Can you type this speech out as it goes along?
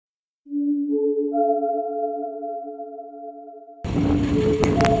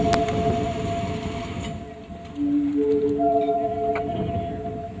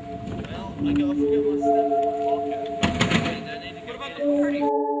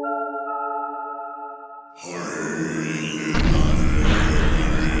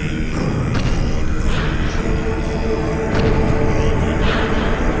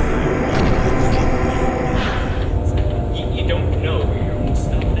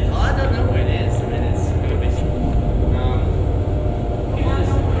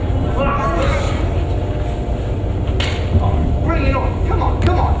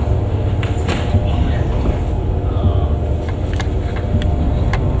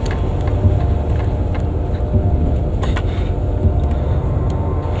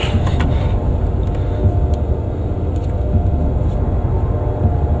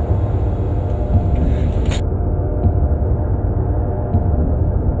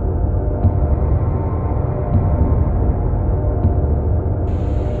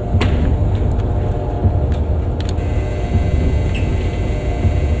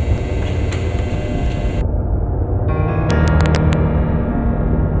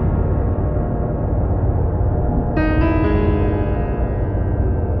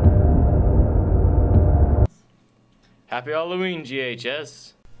Happy Halloween,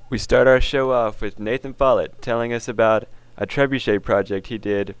 GHS! We start our show off with Nathan Follett telling us about a trebuchet project he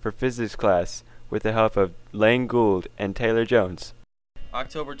did for physics class with the help of Lane Gould and Taylor Jones.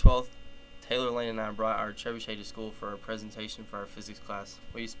 October 12th, Taylor, Lane, and I brought our trebuchet to school for a presentation for our physics class.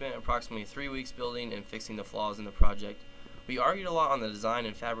 We spent approximately 3 weeks building and fixing the flaws in the project. We argued a lot on the design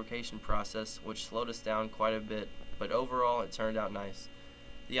and fabrication process, which slowed us down quite a bit, but overall it turned out nice.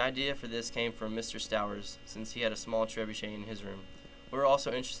 The idea for this came from Mr. Stowers, since he had a small trebuchet in his room. We were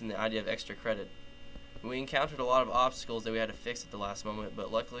also interested in the idea of extra credit. We encountered a lot of obstacles that we had to fix at the last moment, but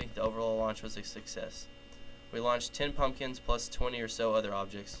luckily the overall launch was a success. We launched 10 pumpkins plus 20 or so other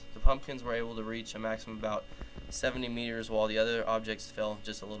objects. The pumpkins were able to reach a maximum of about 70 meters, while the other objects fell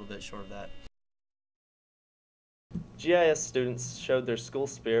just a little bit short of that. GIS students showed their school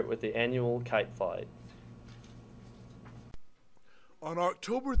spirit with the annual kite flight. On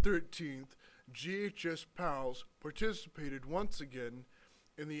October 13th, GHS Pals participated once again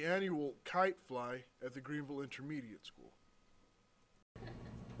in the annual kite fly at the Greenville Intermediate School.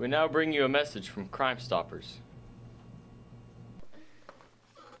 We now bring you a message from Crime Stoppers.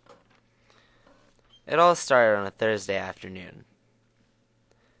 It all started on a Thursday afternoon.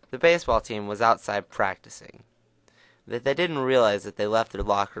 The baseball team was outside practicing, but they didn't realize that they left their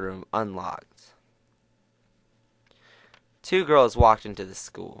locker room unlocked. 2 girls walked into the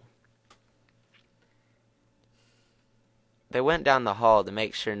school. They went down the hall to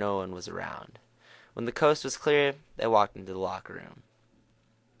make sure no one was around. When the coast was clear, they walked into the locker room.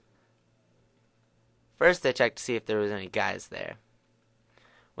 First, they checked to see if there was any guys there.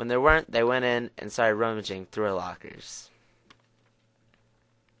 When there weren't, they went in and started rummaging through our lockers.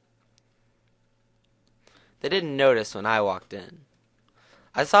 They didn't notice when I walked in.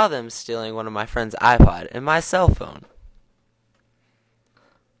 I saw them stealing one of my friend's iPod and my cell phone.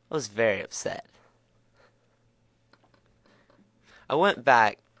 I was very upset. I went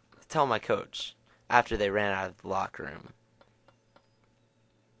back to tell my coach after they ran out of the locker room.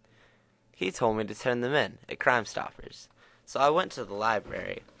 He told me to turn them in at Crime Stoppers, so I went to the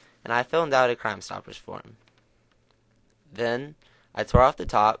library and I filled out a Crime Stoppers form. Then I tore off the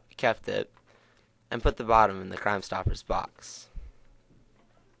top, kept it, and put the bottom in the Crime Stoppers box.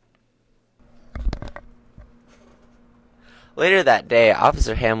 Later that day,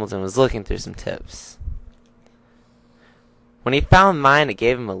 Officer Hamilton was looking through some tips. When he found mine, it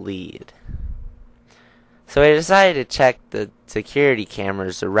gave him a lead. So he decided to check the security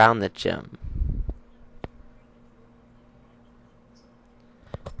cameras around the gym.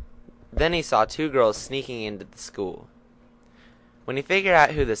 Then he saw 2 girls sneaking into the school. When he figured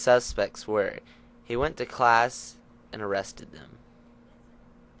out who the suspects were, he went to class and arrested them.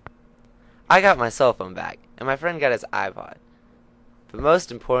 I got my cell phone back, and my friend got his iPod. But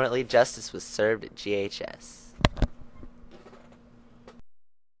most importantly, justice was served at GHS.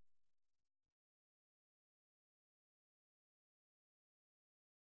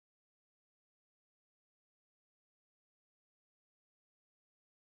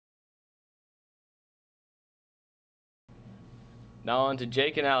 Now on to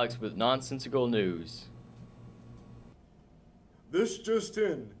Jake and Alex with nonsensical news. This just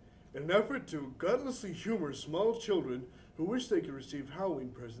in an effort to gutlessly humor small children who wish they could receive Halloween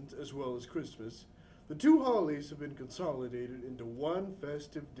presents as well as Christmas, the 2 holidays have been consolidated into one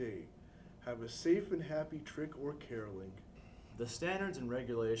festive day. Have a safe and happy trick or caroling. The standards and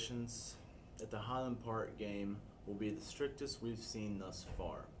regulations at the Highland Park game will be the strictest we've seen thus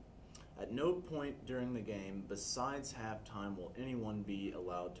far. At no point during the game, besides halftime, will anyone be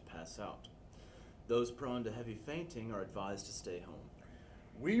allowed to pass out. Those prone to heavy fainting are advised to stay home.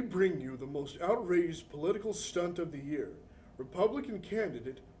 We bring you the most outrageous political stunt of the year. Republican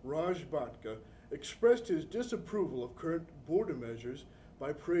candidate Raj Bhatka expressed his disapproval of current border measures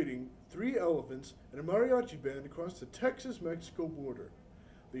by parading 3 elephants and a mariachi band across the Texas-Mexico border.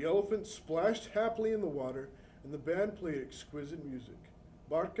 The elephants splashed happily in the water, and the band played exquisite music.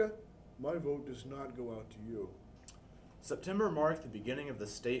 Bhatka, my vote does not go out to you. September marked the beginning of the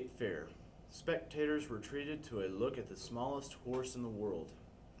state fair. Spectators were treated to a look at the smallest horse in the world.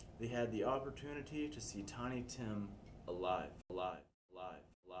 They had the opportunity to see Tiny Tim alive.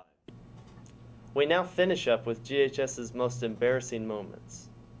 We now finish up with GHS's most embarrassing moments.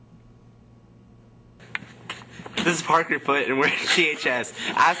 This is Parker Foot, and we're at GHS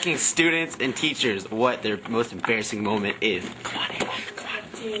asking students and teachers what their most embarrassing moment is. Come on in.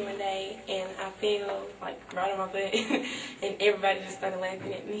 One day, and I fell like right on my butt, and everybody just started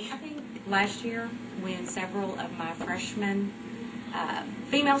laughing at me. I think last year, when several of my freshman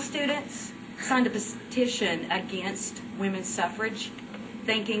female students signed a petition against women's suffrage,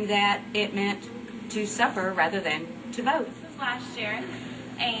 thinking that it meant to suffer rather than to vote. This was last year,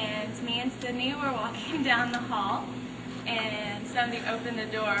 and me and Sydney were walking down the hall, and somebody opened the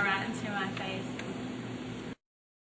door right into my face.